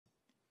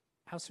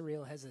How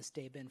surreal has this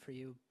day been for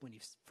you when you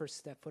first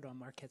stepped foot on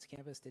Marquette's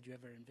campus? Did you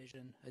ever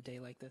envision a day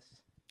like this?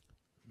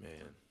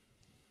 Man,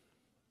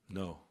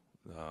 no.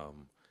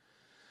 When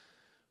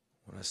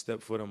I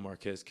stepped foot on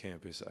Marquette's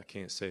campus, I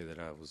can't say that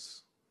I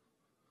was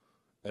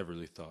ever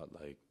really thought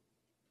like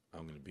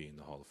I'm going to be in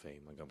the Hall of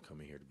Fame, like I'm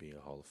coming here to be in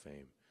the Hall of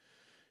Fame.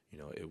 You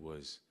know, it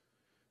was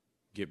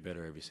get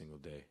better every single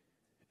day.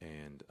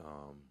 And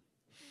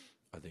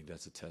I think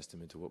that's a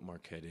testament to what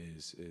Marquette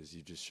is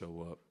you just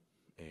show up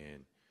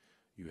and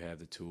you have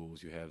the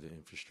tools, you have the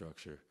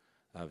infrastructure.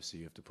 Obviously,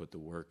 you have to put the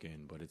work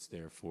in, but it's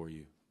there for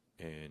you.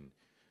 And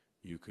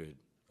you could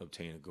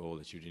obtain a goal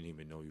that you didn't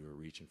even know you were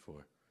reaching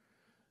for.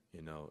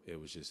 You know, it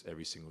was just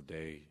every single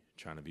day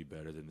trying to be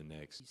better than the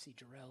next. You see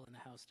Jarrell in the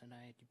house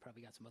tonight. You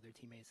probably got some other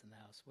teammates in the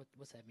house.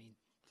 What's that mean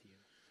to you?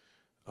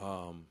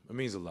 It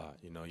means a lot.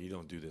 You know, you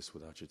don't do this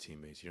without your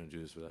teammates. You don't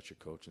do this without your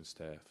coaching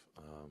staff.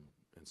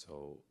 And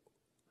so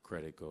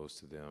credit goes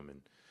to them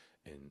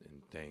and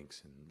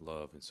thanks and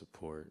love and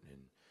support.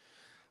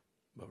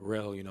 But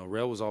Rel, you know,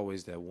 Rel was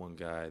always that one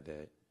guy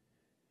that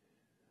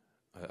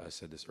I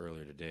said this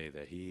earlier today,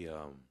 that he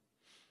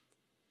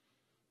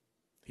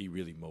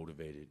really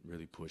motivated,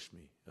 really pushed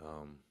me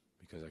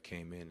because I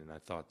came in and I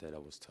thought that I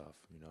was tough.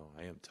 You know,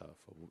 I am tough.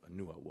 I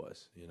knew I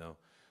was, you know,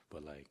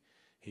 but like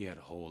he had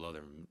a whole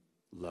other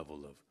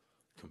level of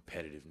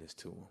competitiveness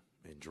to him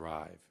and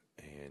drive.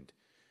 And,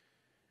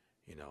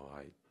 you know,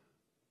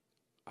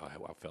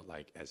 I felt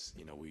like as,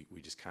 you know,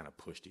 we just kind of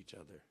pushed each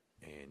other.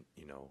 And,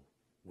 you know,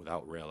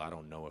 without Rel, I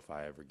don't know if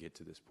I ever get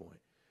to this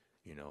point.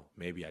 You know,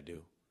 maybe I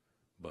do,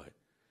 but,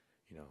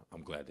 you know,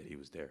 I'm glad that he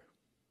was there.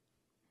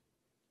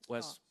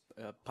 Wes,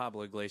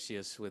 Pablo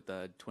Iglesias with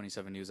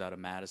 27 News out of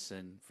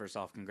Madison. First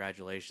off,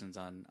 congratulations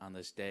on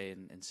this day.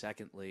 And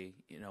secondly,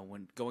 you know,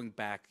 when going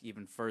back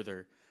even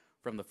further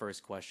from the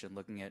first question,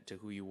 looking at to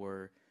who you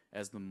were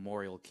as the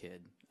Memorial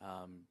kid,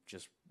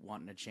 just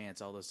wanting a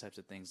chance, all those types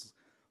of things.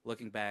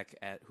 Looking back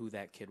at who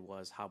that kid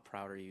was, how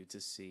proud are you to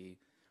see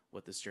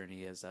what this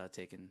journey has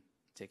taken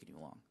you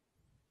along?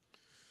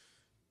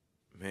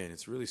 Man,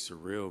 it's really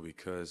surreal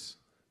because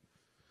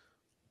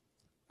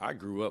I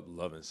grew up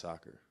loving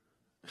soccer.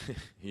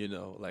 You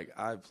know, like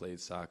I played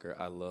soccer.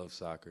 I love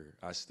soccer.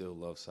 I still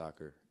love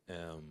soccer.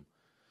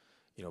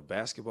 You know,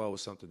 basketball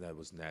was something that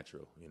was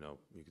natural. You know,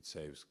 you could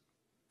say it was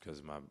because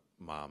of my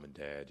mom and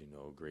dad, you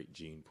know, great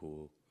gene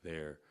pool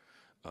there.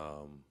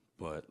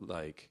 But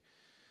like,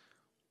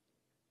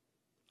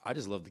 I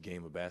just love the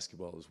game of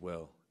basketball as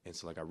well. And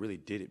so like, I really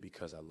did it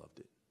because I loved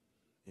it.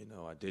 You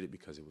know, I did it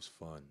because it was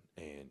fun.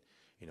 And,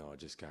 you know, I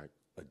just got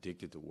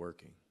addicted to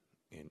working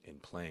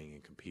and playing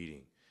and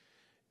competing.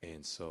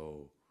 And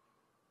so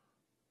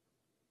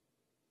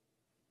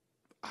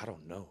I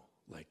don't know.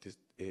 Like this,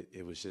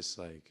 it was just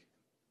like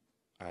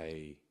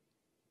I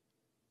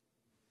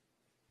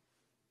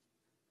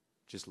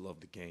just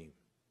loved the game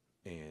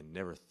and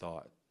never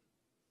thought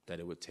that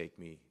it would take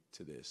me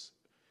to this.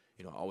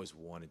 You know, I always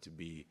wanted to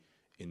be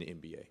in the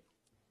NBA.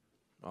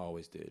 I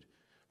always did.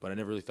 But I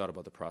never really thought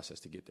about the process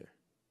to get there.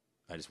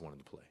 I just wanted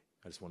to play.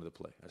 I just wanted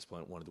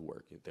to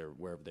work there,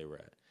 wherever they were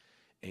at.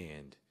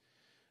 And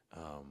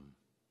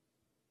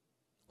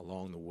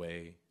along the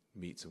way,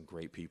 meet some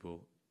great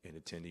people and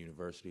attend a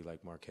university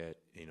like Marquette,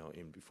 you know,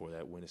 and before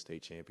that win a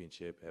state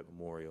championship at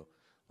Memorial.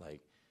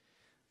 Like,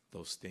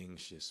 those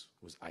things just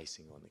was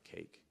icing on the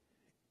cake.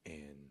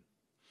 And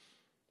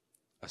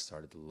I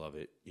started to love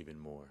it even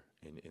more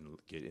and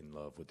get in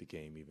love with the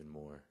game even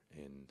more.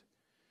 And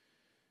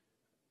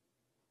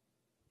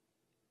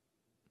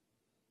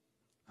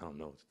I don't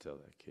know what to tell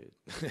that kid.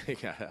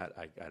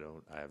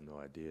 I have no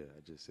idea.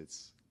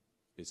 It's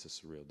a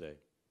surreal day.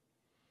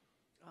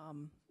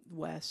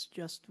 Wes,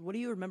 just what do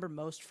you remember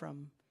most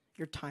from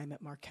your time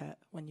at Marquette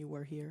when you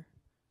were here?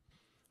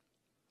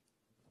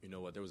 You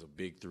know what? There was a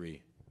big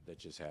three that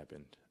just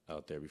happened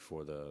out there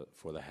before the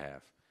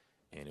half,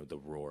 and the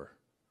roar.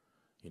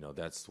 You know,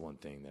 that's one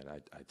thing that I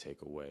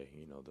take away.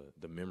 You know,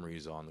 the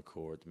memories on the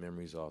court, the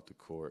memories off the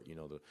court. You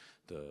know,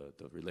 the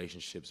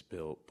relationships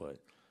built. But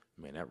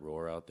man, that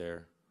roar out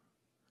there.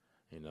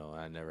 You know,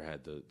 I never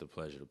had the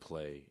pleasure to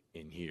play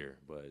in here,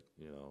 but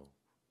you know,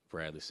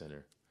 Bradley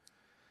Center.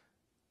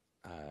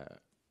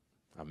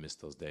 I miss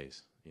those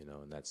days, you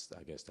know, and I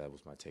guess that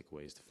was my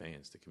takeaways to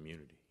fans, the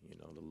community, you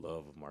know, the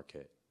love of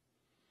Marquette.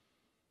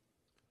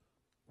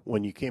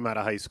 When you came out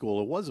of high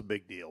school, it was a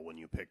big deal when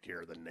you picked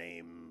here, the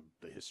name,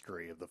 the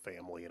history of the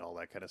family and all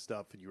that kind of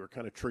stuff. And you were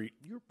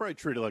probably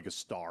treated like a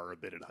star a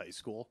bit in high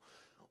school.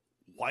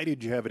 Why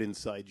did you have it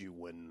inside you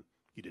when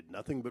you did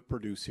nothing but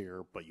produce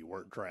here, but you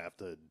weren't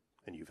drafted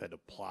and you've had to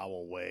plow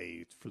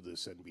away for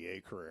this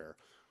NBA career?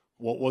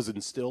 What was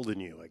instilled in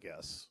you, I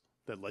guess,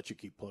 that let you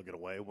keep plugging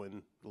away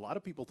when a lot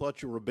of people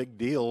thought you were a big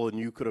deal and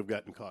you could have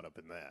gotten caught up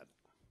in that?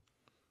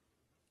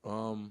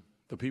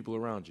 The people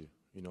around you.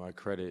 You know, I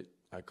credit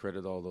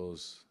all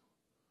those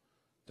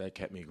that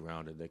kept me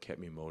grounded, that kept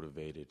me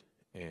motivated.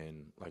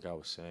 And like I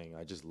was saying,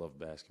 I just love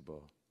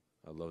basketball.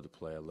 I love to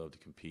play. I love to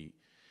compete.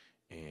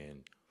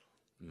 And,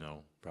 you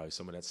know, probably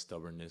some of that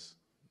stubbornness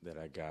that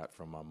I got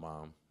from my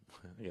mom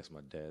I guess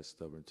my dad's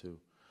stubborn too.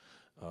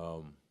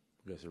 I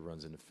guess it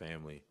runs in the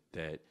family,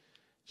 that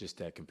just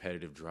that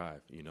competitive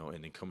drive, you know,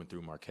 and then coming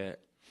through Marquette,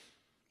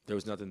 there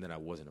was nothing that I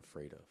wasn't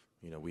afraid of.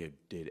 You know, we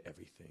did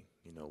everything.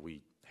 You know,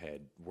 we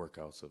had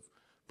workouts of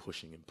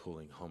pushing and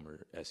pulling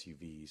Hummer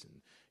SUVs,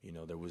 and, you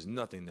know, there was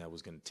nothing that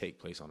was going to take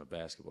place on a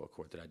basketball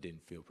court that I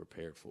didn't feel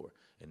prepared for.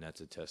 And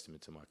that's a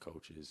testament to my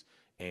coaches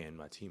and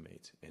my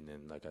teammates. And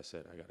then, like I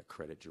said, I got to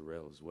credit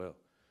Jarrell as well.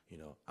 You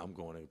know, I'm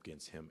going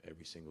against him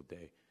every single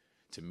day.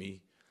 To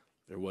me,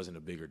 there wasn't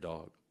a bigger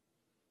dog.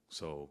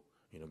 So,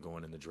 you know,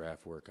 going in the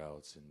draft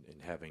workouts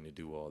and having to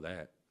do all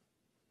that,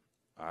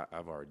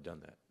 I've already done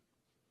that.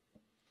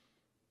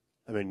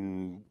 I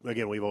mean,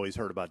 again, we've always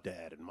heard about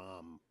dad and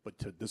mom, but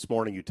this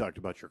morning you talked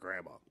about your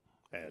grandma,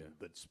 and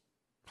that's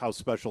how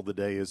special the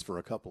day is for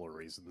a couple of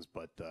reasons.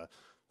 But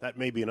that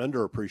may be an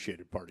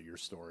underappreciated part of your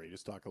story.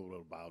 Just talk a little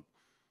bit about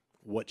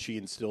what she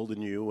instilled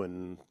in you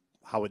and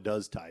how it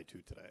does tie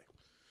to today.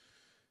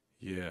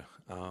 Yeah.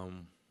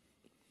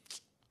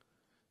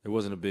 There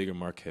wasn't a bigger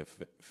Marquette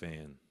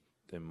fan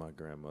than my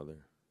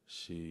grandmother.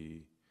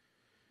 She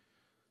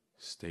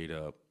stayed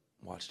up,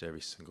 watched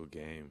every single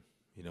game.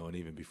 You know, and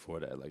even before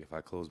that, like if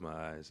I close my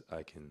eyes,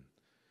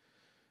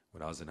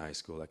 when I was in high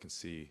school, I can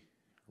see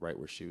right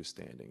where she was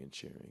standing and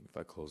cheering. If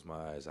I close my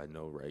eyes, I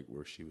know right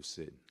where she was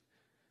sitting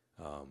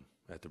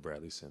at the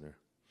Bradley Center.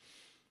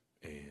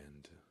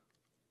 And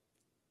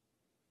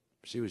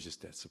she was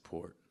just that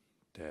support,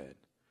 that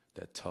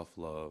tough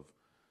love,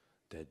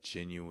 that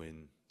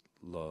genuine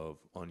love,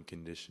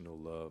 unconditional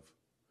love.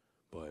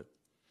 But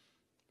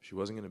she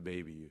wasn't going to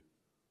baby you,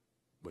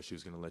 but she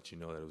was going to let you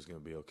know that it was going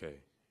to be okay.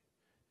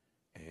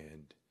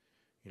 And,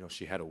 you know,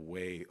 she had a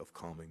way of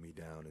calming me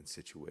down in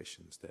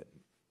situations that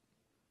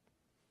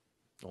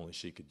only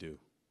she could do,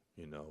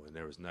 you know. And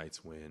there was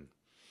nights when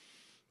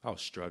I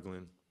was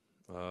struggling,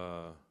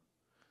 and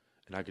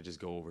I could just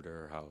go over to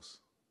her house.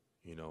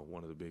 You know,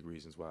 one of the big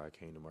reasons why I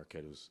came to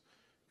Marquette was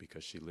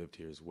because she lived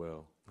here as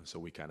well. And so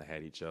we kind of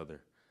had each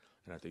other.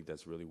 And I think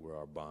that's really where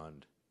our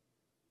bond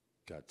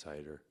got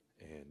tighter.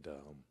 And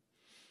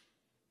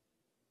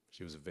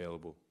she was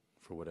available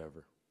for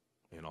whatever.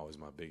 And always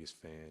my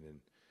biggest fan, and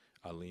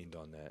I leaned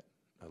on that.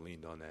 I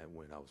leaned on that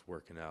when I was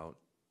working out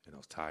and I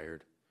was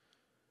tired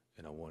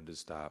and I wanted to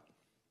stop.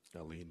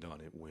 I leaned on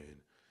it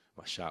when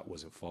my shot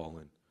wasn't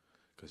falling,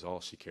 because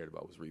all she cared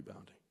about was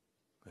rebounding.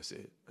 That's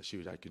it.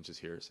 I could just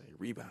hear her say,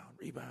 rebound,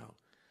 rebound.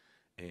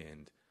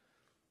 And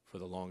for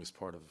the longest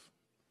part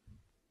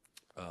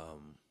of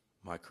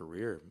my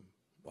career,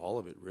 all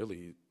of it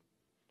really,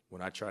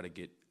 when I try to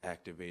get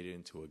activated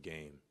into a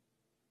game,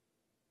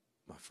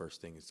 my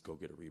first thing is to go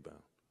get a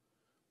rebound.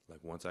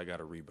 Like once I got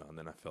a rebound,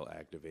 then I felt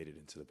activated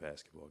into the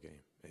basketball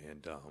game.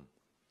 And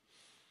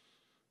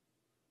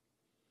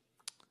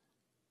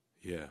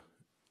yeah,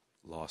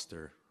 lost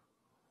her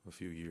a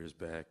few years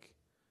back.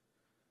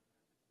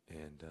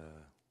 And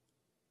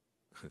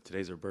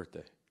today's her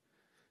birthday.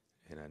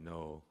 And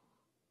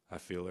I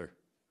feel her.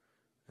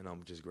 And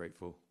I'm just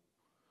grateful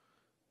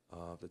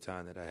of the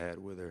time that I had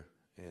with her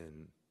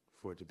and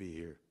for it to be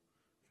here,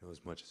 you know,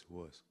 as much as it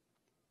was.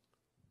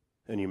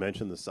 And you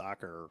mentioned the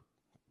soccer.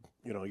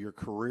 You know, your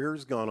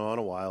career's gone on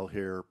a while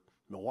here.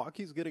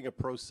 Milwaukee's getting a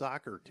pro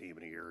soccer team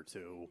in a year or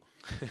two.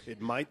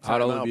 It might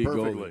time out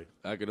perfectly.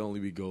 I could only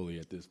be goalie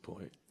at this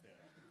point.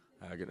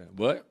 Yeah.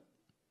 But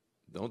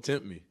don't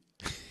tempt me.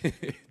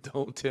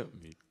 Don't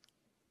tempt me.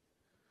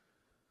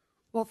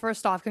 Well,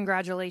 first off,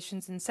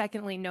 congratulations. And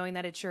secondly, knowing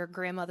that it's your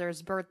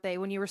grandmother's birthday,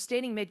 when you were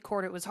standing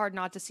mid-court, it was hard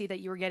not to see that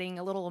you were getting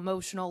a little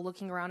emotional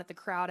looking around at the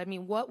crowd. I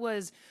mean, what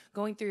was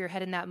going through your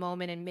head in that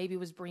moment and maybe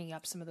was bringing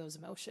up some of those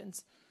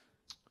emotions?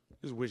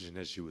 Just wishing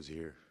that she was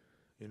here,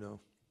 you know.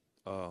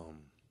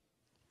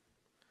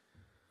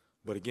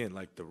 But again,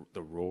 like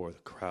the roar of the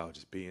crowd,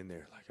 just being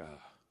there, like,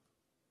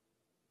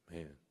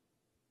 man,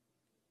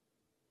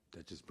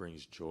 that just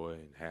brings joy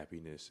and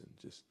happiness and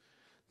just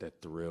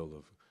that thrill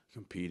of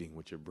competing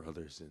with your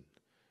brothers and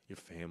your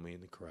family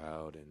in the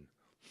crowd, and,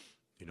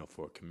 you know,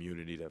 for a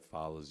community that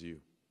follows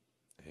you.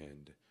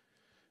 And,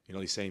 you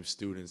know, these same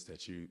students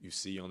that you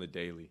see on the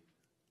daily,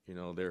 you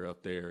know, they're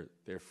up there,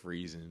 they're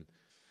freezing.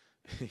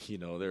 You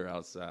know, they're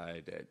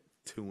outside at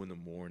 2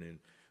 a.m.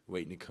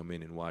 waiting to come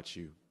in and watch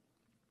you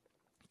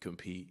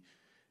compete.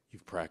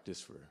 You've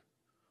practiced for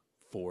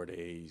 4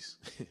 days,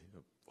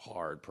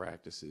 hard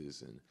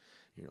practices, and,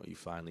 you know, you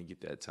finally get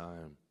that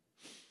time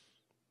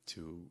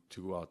to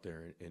go out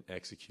there and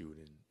execute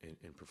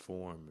and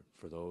perform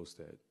for those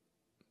that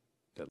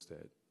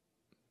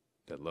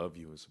love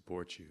you and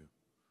support you.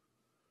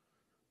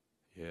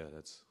 Yeah,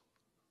 I've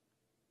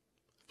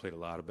played a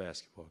lot of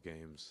basketball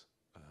games.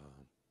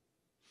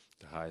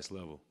 The highest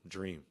level,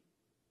 dream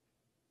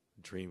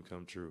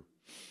come true.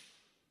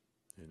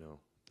 You know,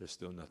 there's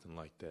still nothing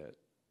like that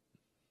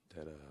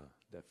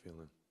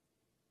feeling.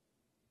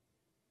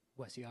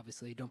 Wes, you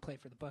obviously don't play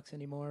for the Bucks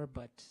anymore,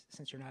 but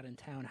since you're not in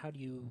town, how do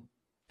you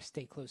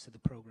stay close to the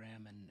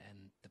program and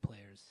the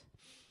players?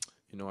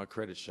 You know, I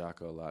credit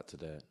Shaka a lot to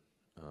that.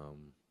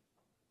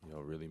 You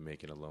know, really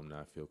making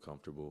alumni feel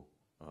comfortable.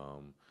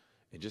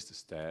 and just the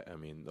stat. I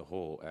mean, the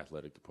whole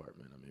athletic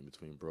department. I mean,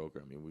 between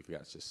Broker, I mean, we've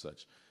got just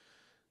such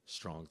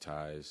strong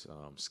ties.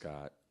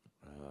 Scott,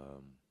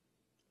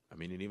 I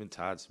mean, and even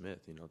Todd Smith.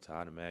 You know,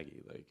 Todd and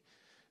Maggie. Like,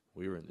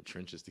 we were in the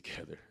trenches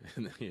together,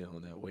 and you know,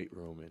 in that weight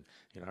room. And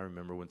you know, I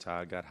remember when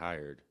Todd got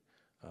hired.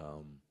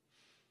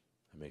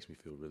 It makes me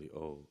feel really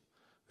old,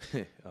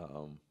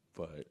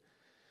 but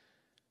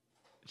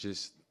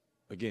just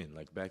again,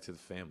 like back to the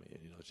family.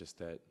 You know, just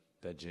that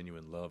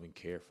genuine love and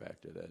care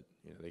factor that,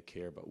 you know, they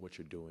care about what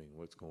you're doing,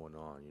 what's going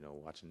on, you know,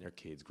 watching their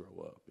kids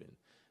grow up and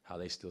how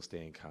they still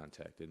stay in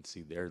contact and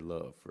see their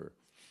love for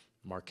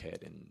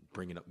Marquette and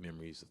bringing up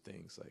memories of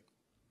things. Like,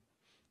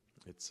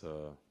 it's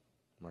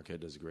Marquette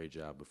does a great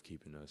job of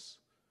keeping us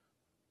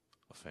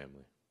a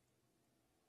family.